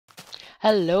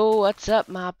Hello, what's up,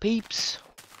 my peeps?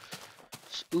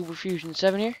 It's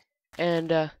UberFusion7 here,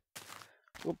 and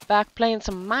we're back playing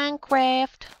some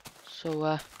Minecraft.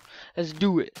 So let's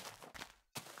do it.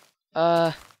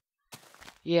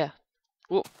 Yeah.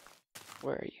 Whoa,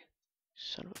 where are you,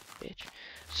 son of a bitch?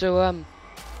 So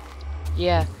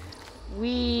yeah,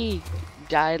 we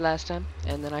died last time,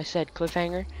 and then I said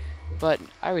cliffhanger, but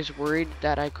I was worried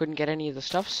that I couldn't get any of the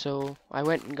stuff, so I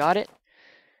went and got it.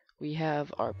 We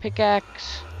have our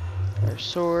pickaxe, our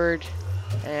sword,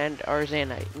 and our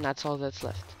zanite, and that's all that's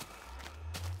left,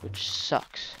 which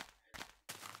sucks.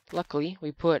 Luckily,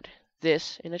 we put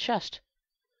this in a chest,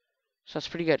 so that's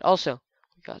pretty good. Also,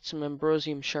 we got some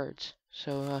ambrosium shards,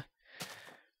 so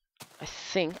I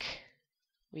think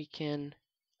we can...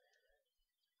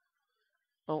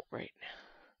 Oh, right.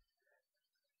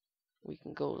 We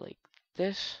can go like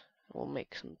this, and we'll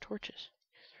make some torches.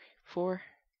 4,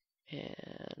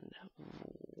 and...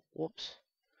 whoops.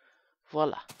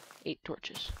 Voila. 8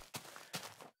 torches.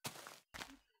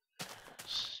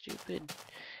 Stupid.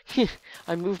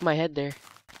 I moved my head there.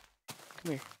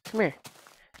 Come here. Come here.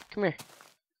 Come here.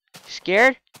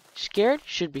 Scared? Scared?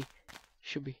 Should be.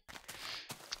 Should be.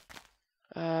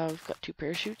 We've got 2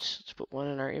 parachutes. Let's put one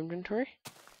in our inventory.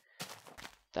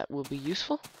 That will be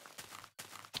useful.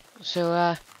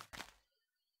 So,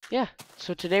 yeah.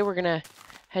 So today we're gonna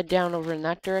head down over in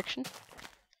that direction.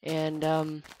 And,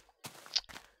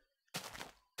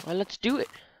 well, let's do it.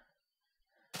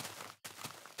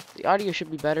 The audio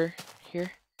should be better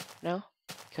here now,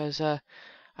 because, I'm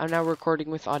now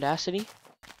recording with Audacity.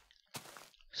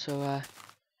 So,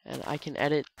 and I can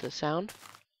edit the sound,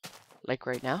 like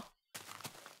right now.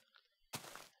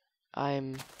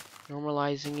 I'm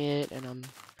normalizing it, and I'm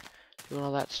doing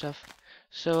all that stuff.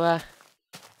 So,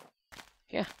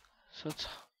 yeah. So let's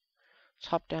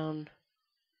hop down.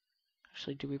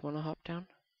 Actually, do we want to hop down?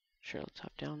 Sure, let's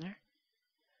hop down there.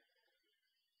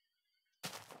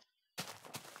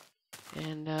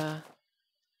 And,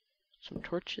 some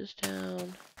torches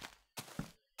down.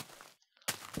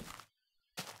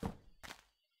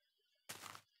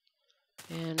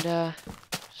 And,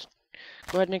 just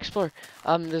go ahead and explore.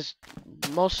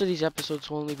 Most of these episodes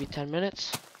will only be 10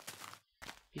 minutes.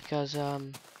 Because,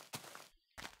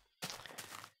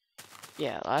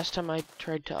 yeah, last time I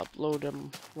tried to upload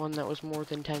one that was more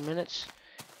than 10 minutes,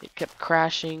 it kept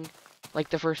crashing, like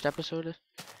the first episode.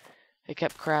 It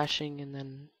kept crashing and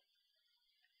then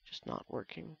just not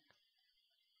working.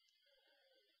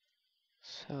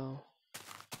 So,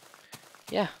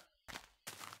 yeah.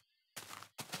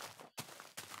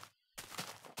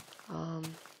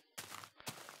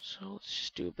 So let's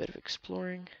just do a bit of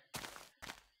exploring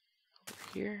over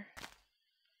here.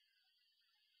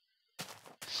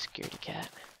 Scaredy cat.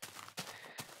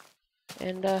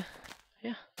 And,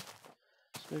 yeah.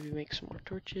 Let's maybe make some more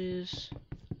torches.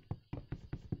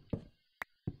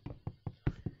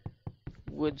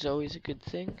 Wood's always a good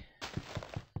thing.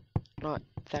 Not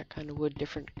that kind of wood,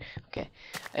 different. Okay.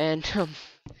 And,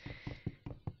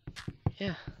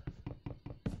 yeah.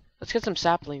 Let's get some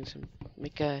saplings and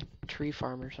make a tree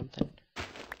farm or something. I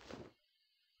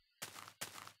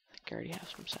think I already have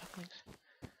some saplings.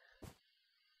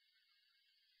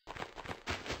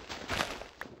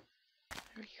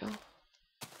 There we go.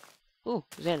 Ooh,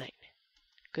 zanite.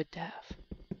 Good to have.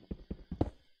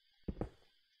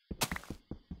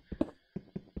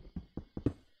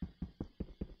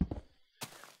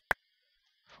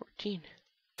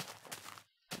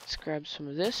 Let's grab some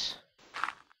of this,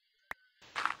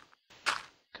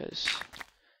 because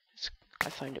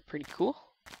I find it pretty cool.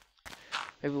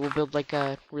 Maybe we'll build like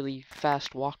a really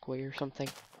fast walkway or something.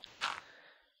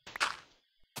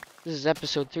 This is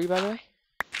episode 3, by the way.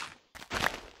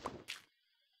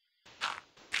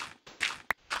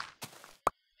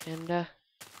 And,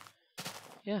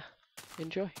 yeah,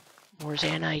 enjoy. More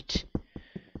zanite.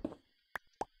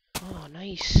 Oh,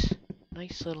 nice.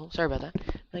 Nice little, sorry about that.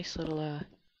 Nice little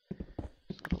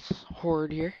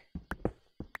hoard here.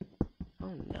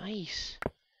 Oh, nice.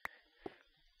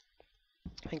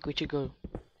 I think we should go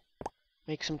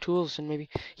make some tools and maybe,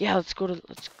 yeah, let's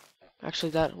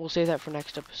actually we'll save that for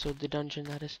next episode, the dungeon,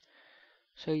 that is.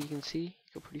 So you can see,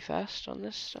 go pretty fast on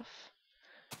this stuff.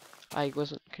 I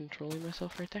wasn't controlling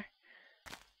myself right there.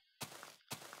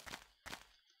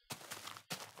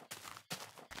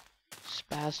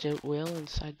 Spazzed out whale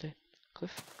inside the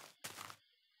cliff.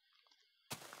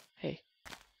 Hey.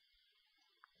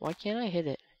 Why can't I hit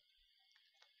it?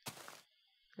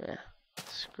 Yeah,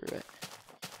 screw it.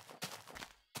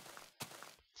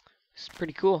 It's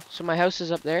pretty cool. So my house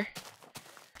is up there.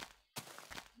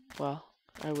 Well,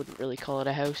 I wouldn't really call it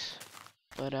a house,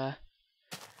 but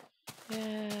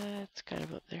yeah, it's kind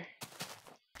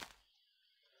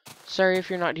Sorry if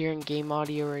you're not hearing game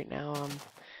audio right now.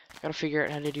 Gotta figure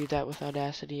out how to do that with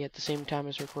Audacity at the same time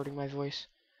as recording my voice.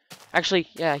 Actually,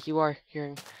 yeah, you are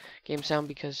hearing game sound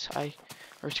because our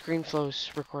ScreenFlow's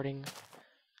recording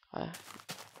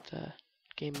the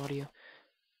game audio.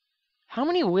 How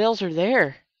many whales are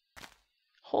there?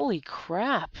 Holy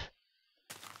crap.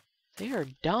 They are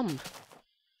dumb.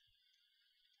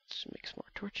 Let's make some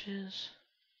more torches.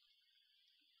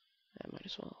 I might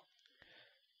as well.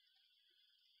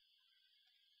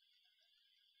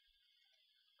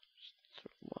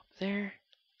 Throw them up there.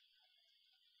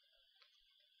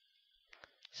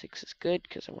 6 is good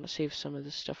because I want to save some of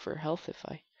this stuff for health if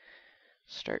I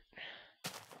start.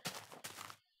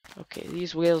 Okay,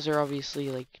 these whales are obviously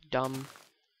like dumb.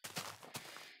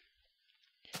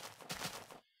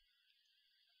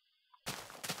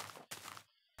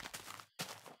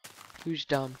 Who's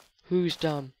dumb? Who's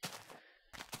dumb?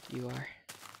 You are.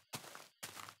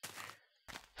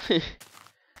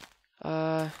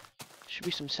 Should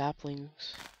be some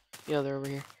saplings. Yeah, they're over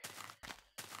here.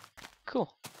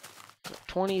 Cool. Got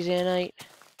 20 Zanite.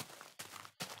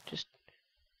 Just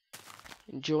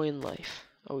enjoying life.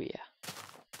 Oh yeah.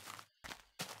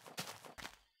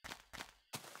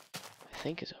 I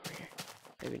think it's over here.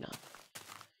 Maybe not.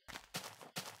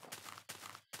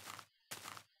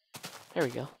 There we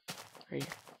go. Right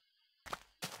here.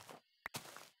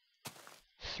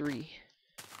 3.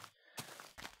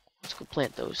 Let's go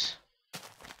plant those.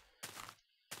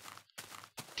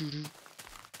 Doo-doo,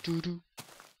 doo-doo,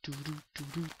 doo-doo,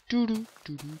 doo-doo, doo-doo,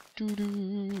 doo-doo,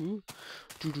 doo-doo,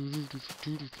 doo-doo,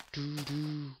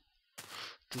 doo-doo,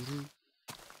 doo-doo,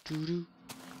 doo-doo.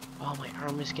 Oh, my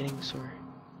arm is getting sore.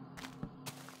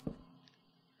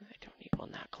 I don't need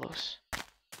one that close.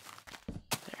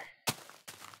 There.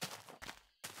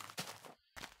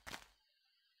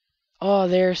 Oh,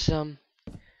 there's some.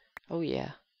 Oh,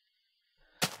 yeah.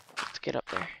 Let's get up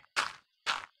there.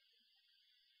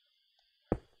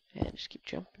 And just keep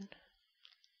jumping.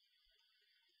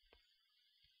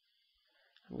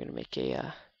 I'm gonna make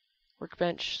a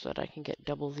workbench so that I can get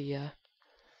double the.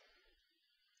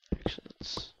 Actually,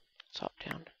 let's hop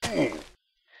down. And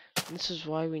this is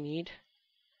why we need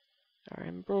our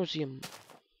ambrosium.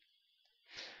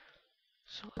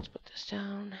 So let's put this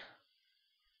down.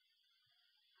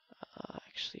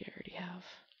 Actually, I already have.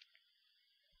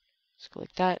 Let's go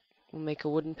like that. We'll make a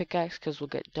wooden pickaxe because we'll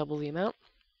get double the amount,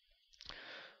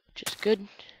 which is good.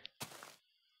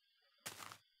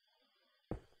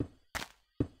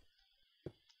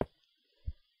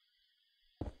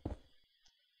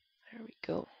 There we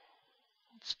go.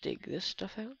 Let's dig this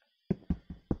stuff out.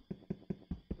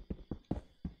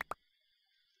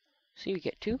 See, we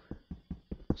get 2.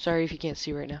 Sorry if you can't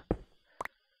see right now.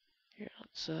 Here,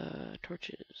 let's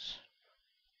torches.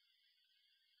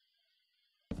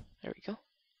 There we go.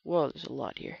 Whoa, there's a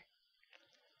lot here.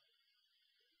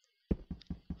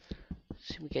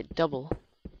 See, we get double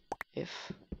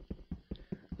if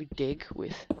we dig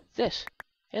with this.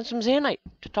 And some Zanite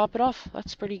to top it off.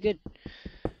 That's pretty good.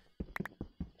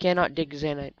 Cannot dig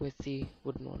Zanite with the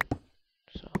wooden one.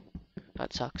 So,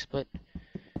 that sucks, but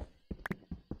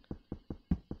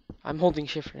I'm holding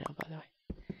shift now, by the way.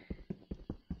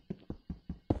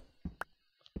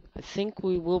 I think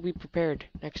we will be prepared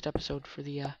next episode for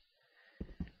the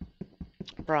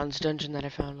bronze dungeon that I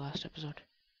found last episode.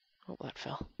 Oh, that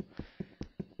fell.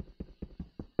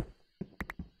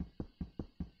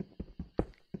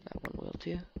 That one will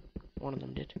too. One of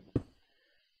them did.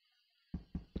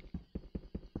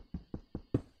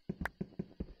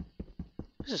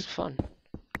 This is fun.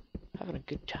 Having a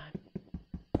good time.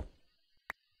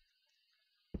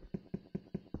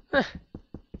 Huh.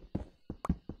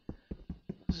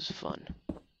 This is fun.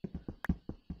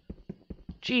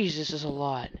 Jeez, this is a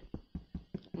lot.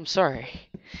 I'm sorry.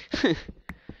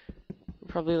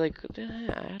 Probably like,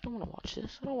 I don't want to watch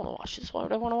this. I don't want to watch this. Why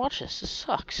would I want to watch this? This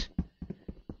sucks.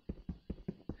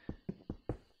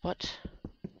 But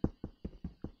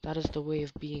that is the way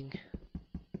of being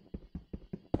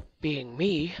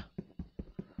me.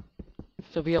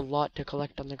 There'll be a lot to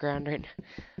collect on the ground right now.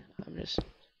 I'm just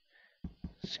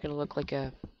it's gonna look like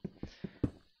a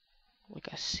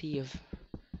sea of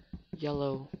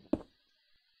yellow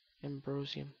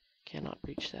ambrosium. Cannot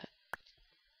reach that.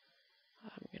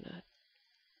 I'm gonna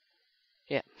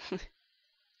yeah. There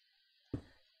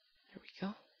we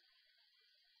go.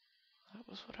 That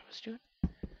was what I was doing.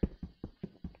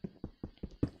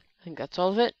 I think that's all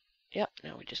of it. Yep,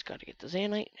 now we just gotta get the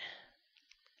Zanite.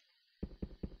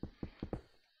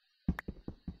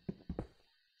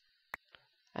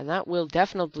 And that will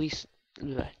definitely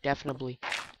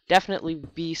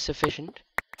be sufficient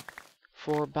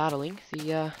for battling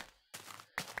the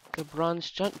the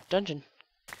bronze dungeon.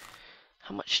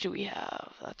 How much do we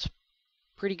have? That's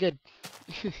pretty good.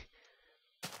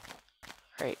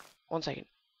 Alright, 1 second.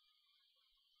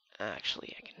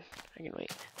 Actually, I can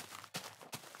wait.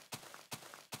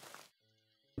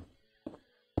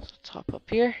 So let's hop up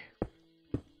here.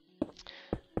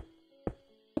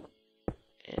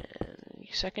 And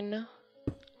a second now.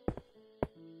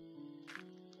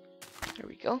 There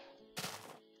we go.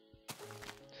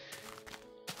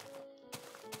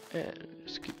 And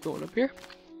just keep going up here.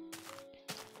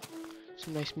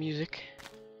 Some nice music.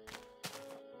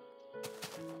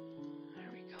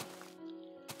 There we go.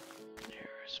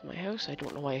 There's my house. I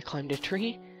don't know why I climbed a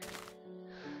tree.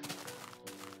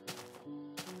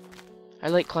 I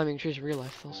like climbing trees in real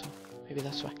life though, so maybe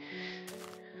that's why.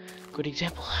 Good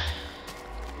example.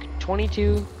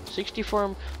 22,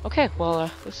 64. Okay,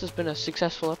 well, this has been a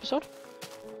successful episode.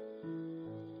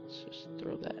 Let's just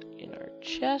throw that in our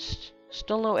chest.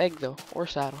 Still no egg though, or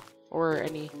saddle, or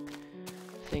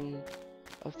anything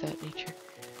of that nature.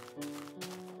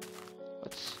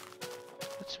 Let's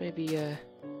maybe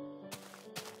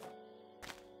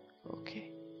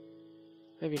okay,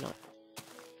 maybe not.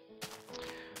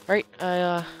 All right,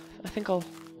 I think I'll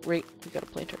rate. We gotta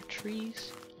plant our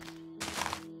trees.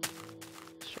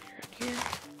 Straight around here,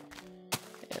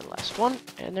 and last one,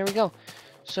 and there we go.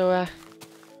 So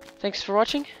thanks for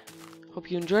watching. Hope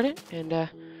you enjoyed it, and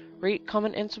rate,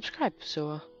 comment, and subscribe.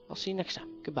 So I'll see you next time.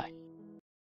 Goodbye.